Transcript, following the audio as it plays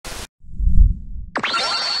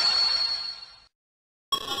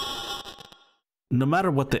No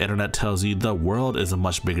matter what the internet tells you, the world is a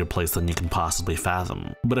much bigger place than you can possibly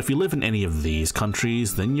fathom. But if you live in any of these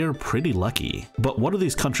countries, then you're pretty lucky. But what do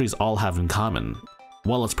these countries all have in common?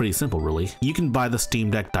 Well, it's pretty simple really. You can buy the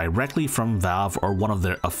Steam Deck directly from Valve or one of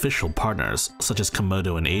their official partners, such as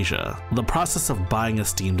Komodo in Asia. The process of buying a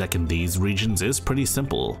Steam Deck in these regions is pretty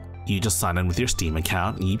simple. You just sign in with your Steam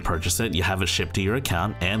account, you purchase it, you have it shipped to your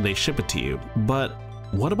account, and they ship it to you. But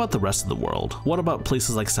what about the rest of the world? What about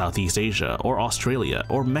places like Southeast Asia, or Australia,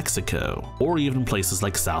 or Mexico, or even places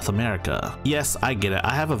like South America? Yes, I get it,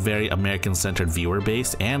 I have a very American-centered viewer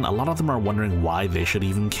base, and a lot of them are wondering why they should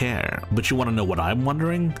even care. But you want to know what I'm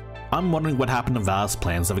wondering? I'm wondering what happened to Valve's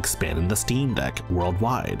plans of expanding the Steam Deck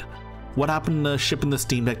worldwide. What happened to shipping the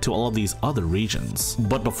Steam Deck to all of these other regions?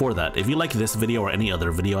 But before that, if you like this video or any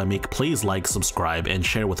other video I make, please like, subscribe, and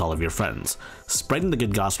share with all of your friends. Spreading the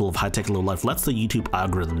good gospel of high-tech low-life lets the YouTube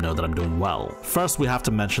algorithm know that I'm doing well. First, we have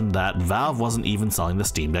to mention that Valve wasn't even selling the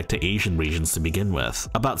Steam Deck to Asian regions to begin with.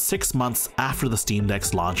 About 6 months after the Steam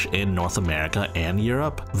Deck's launch in North America and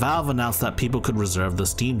Europe, Valve announced that people could reserve the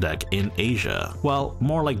Steam Deck in Asia. Well,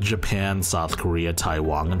 more like Japan, South Korea,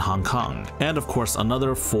 Taiwan, and Hong Kong. And of course,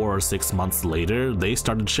 another 4 or 6 months later, they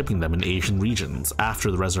started shipping them in Asian regions after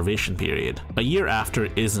the reservation period. A year after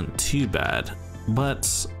isn't too bad,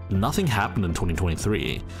 but nothing happened in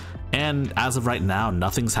 2023. And as of right now,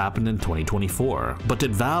 nothing's happened in 2024. But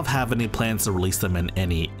did Valve have any plans to release them in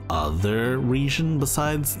any other region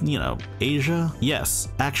besides, Asia? Yes,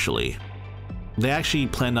 actually. They actually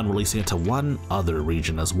planned on releasing it to one other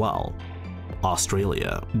region as well.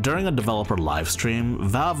 Australia. During a developer livestream,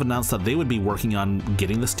 Valve announced that they would be working on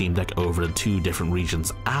getting the Steam Deck over to 2 different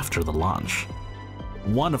regions after the launch.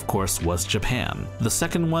 One, of course, was Japan. The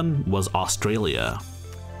second one was Australia.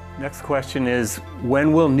 Next question is,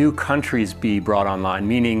 when will new countries be brought online?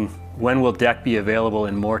 Meaning, when will Deck be available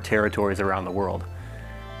in more territories around the world?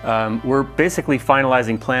 We're basically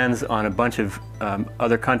finalizing plans on a bunch of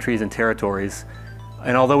other countries and territories.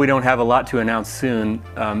 And although we don't have a lot to announce soon,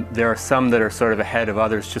 there are some that are sort of ahead of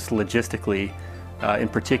others just logistically. In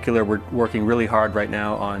particular, we're working really hard right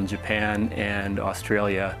now on Japan and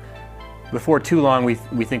Australia. Before too long, we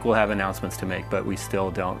think we'll have announcements to make, but we still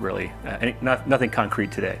don't really, nothing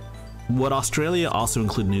concrete today. Would Australia also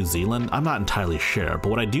include New Zealand? I'm not entirely sure, but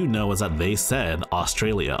what I do know is that they said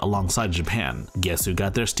Australia alongside Japan. Guess who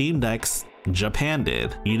got their Steam Decks? Japan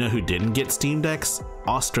did. You know who didn't get Steam Decks?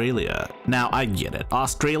 Australia. Now I get it,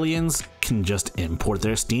 Australians can just import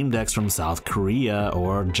their Steam Decks from South Korea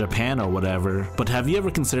or Japan or whatever, but have you ever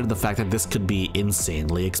considered the fact that this could be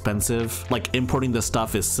insanely expensive? Like, importing this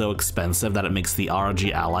stuff is so expensive that it makes the ROG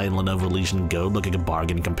Ally and Lenovo Legion Go look like a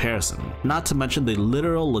bargain in comparison. Not to mention the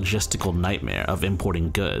literal logistical nightmare of importing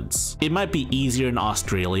goods. It might be easier in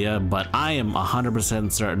Australia, but I am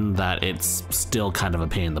 100% certain that it's still kind of a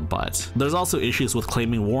pain in the butt. There's also issues with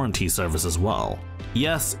claiming warranty service as well.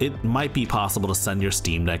 Yes, it might be possible to send your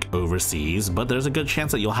Steam Deck overseas, but there's a good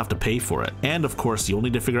chance that you'll have to pay for it. And of course, you'll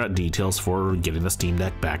need to figure out details for getting the Steam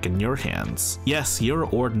Deck back in your hands. Yes, your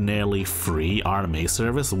ordinarily free RMA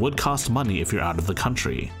service would cost money if you're out of the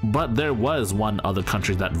country. But there was one other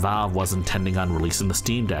country that Valve was intending on releasing the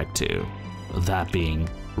Steam Deck to. That being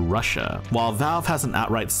Russia. While Valve hasn't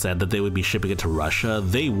outright said that they would be shipping it to Russia,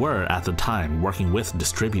 they were at the time working with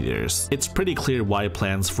distributors. It's pretty clear why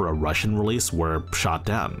plans for a Russian release were shot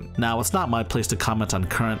down. Now, it's not my place to comment on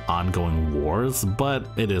current ongoing wars, but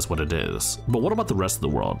it is what it is. But what about the rest of the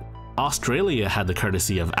world? Australia had the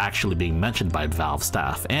courtesy of actually being mentioned by Valve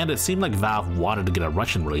staff, and it seemed like Valve wanted to get a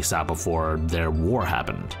Russian release out before their war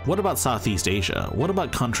happened. What about Southeast Asia? What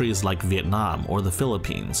about countries like Vietnam or the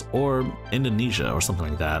Philippines or Indonesia or something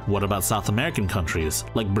like that? What about South American countries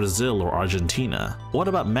like Brazil or Argentina? What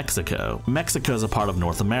about Mexico? Mexico is a part of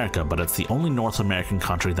North America, but it's the only North American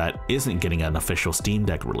country that isn't getting an official Steam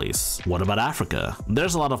Deck release. What about Africa?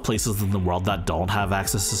 There's a lot of places in the world that don't have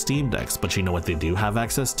access to Steam Decks, but you know what they do have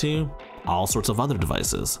access to? All sorts of other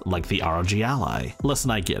devices, like the ROG Ally.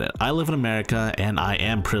 Listen, I get it. I live in America, and I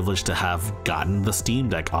am privileged to have gotten the Steam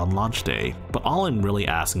Deck on launch day, but all I'm really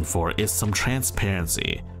asking for is some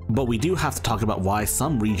transparency. But we do have to talk about why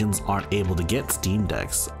some regions aren't able to get Steam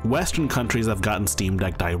Decks. Western countries have gotten Steam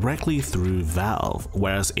Deck directly through Valve,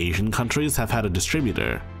 whereas Asian countries have had a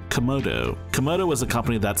distributor. Komodo. Komodo is a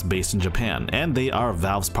company that's based in Japan, and they are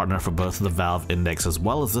Valve's partner for both the Valve Index as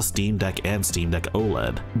well as the Steam Deck and Steam Deck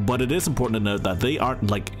OLED. But it is important to note that they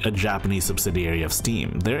aren't like a Japanese subsidiary of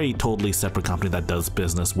Steam. They're a totally separate company that does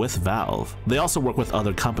business with Valve. They also work with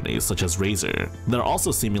other companies such as Razer. They're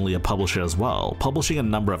also seemingly a publisher as well, publishing a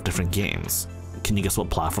number of different games. Can you guess what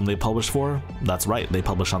platform they publish for? That's right, they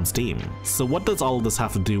publish on Steam. So what does all of this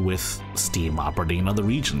have to do with Steam operating in other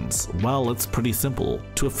regions? Well, it's pretty simple.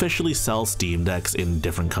 To officially sell Steam Decks in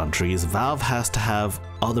different countries, Valve has to have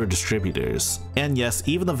other distributors. And yes,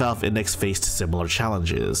 even the Valve Index faced similar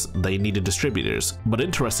challenges. They needed distributors. But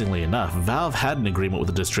interestingly enough, Valve had an agreement with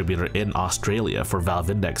a distributor in Australia for Valve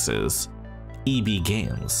Indexes, EB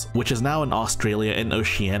Games, which is now an Australia and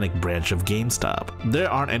Oceanic branch of GameStop. There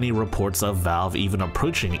aren't any reports of Valve even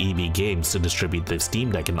approaching EB Games to distribute the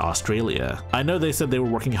Steam Deck in Australia. I know they said they were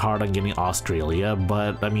working hard on getting Australia,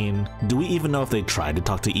 but I mean, do we even know if they tried to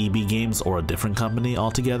talk to EB Games or a different company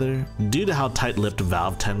altogether? Due to how tight-lipped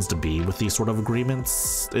Valve tends to be with these sort of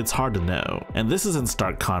agreements, it's hard to know. And this is in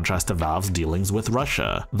stark contrast to Valve's dealings with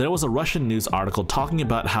Russia. There was a Russian news article talking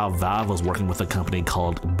about how Valve was working with a company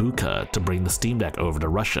called Buka to bring the Steam Deck over to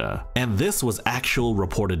Russia. And this was actual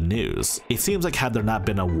reported news. It seems like had there not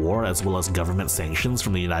been a war as well as government sanctions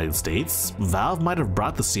from the United States, Valve might have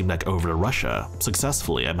brought the Steam Deck over to Russia,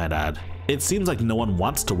 successfully I might add. It seems like no one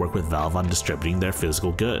wants to work with Valve on distributing their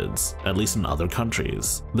physical goods, at least in other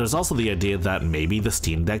countries. There's also the idea that maybe the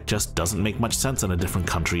Steam Deck just doesn't make much sense in a different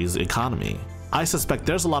country's economy. I suspect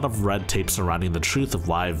there's a lot of red tape surrounding the truth of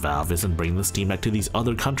why Valve isn't bringing the Steam Deck to these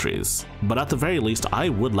other countries, but at the very least I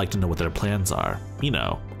would like to know what their plans are. You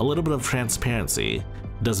know, a little bit of transparency.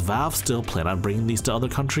 Does Valve still plan on bringing these to other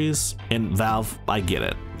countries? And Valve, I get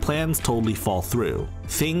it. Plans totally fall through.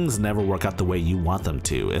 Things never work out the way you want them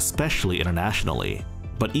to, especially internationally.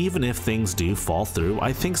 But even if things do fall through,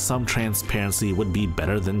 I think some transparency would be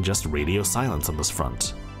better than just radio silence on this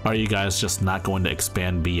front. Are you guys just not going to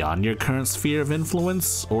expand beyond your current sphere of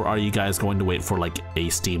influence? Or are you guys going to wait for like a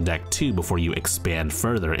Steam Deck 2 before you expand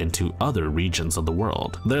further into other regions of the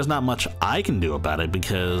world? There's not much I can do about it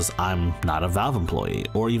because I'm not a Valve employee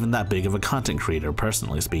or even that big of a content creator,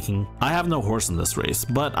 personally speaking. I have no horse in this race,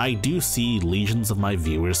 but I do see legions of my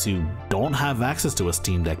viewers who don't have access to a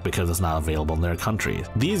Steam Deck because it's not available in their country.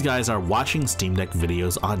 These guys are watching Steam Deck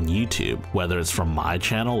videos on YouTube, whether it's from my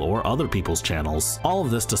channel or other people's channels. All of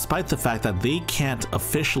this despite the fact that they can't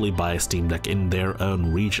officially buy a Steam Deck in their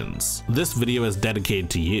own regions. This video is dedicated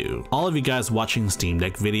to you, all of you guys watching Steam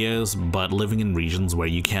Deck videos but living in regions where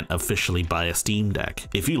you can't officially buy a Steam Deck.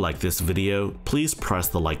 If you like this video, please press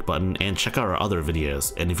the like button and check out our other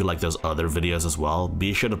videos, and if you like those other videos as well,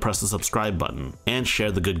 be sure to press the subscribe button and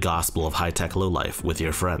share the good gospel of high-tech lowlife with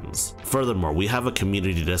your friends. Furthermore, we have a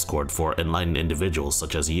community Discord for enlightened individuals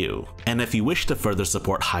such as you. And if you wish to further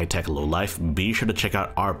support high-tech lowlife, be sure to check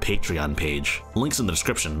out our Patreon page. Links in the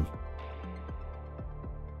description.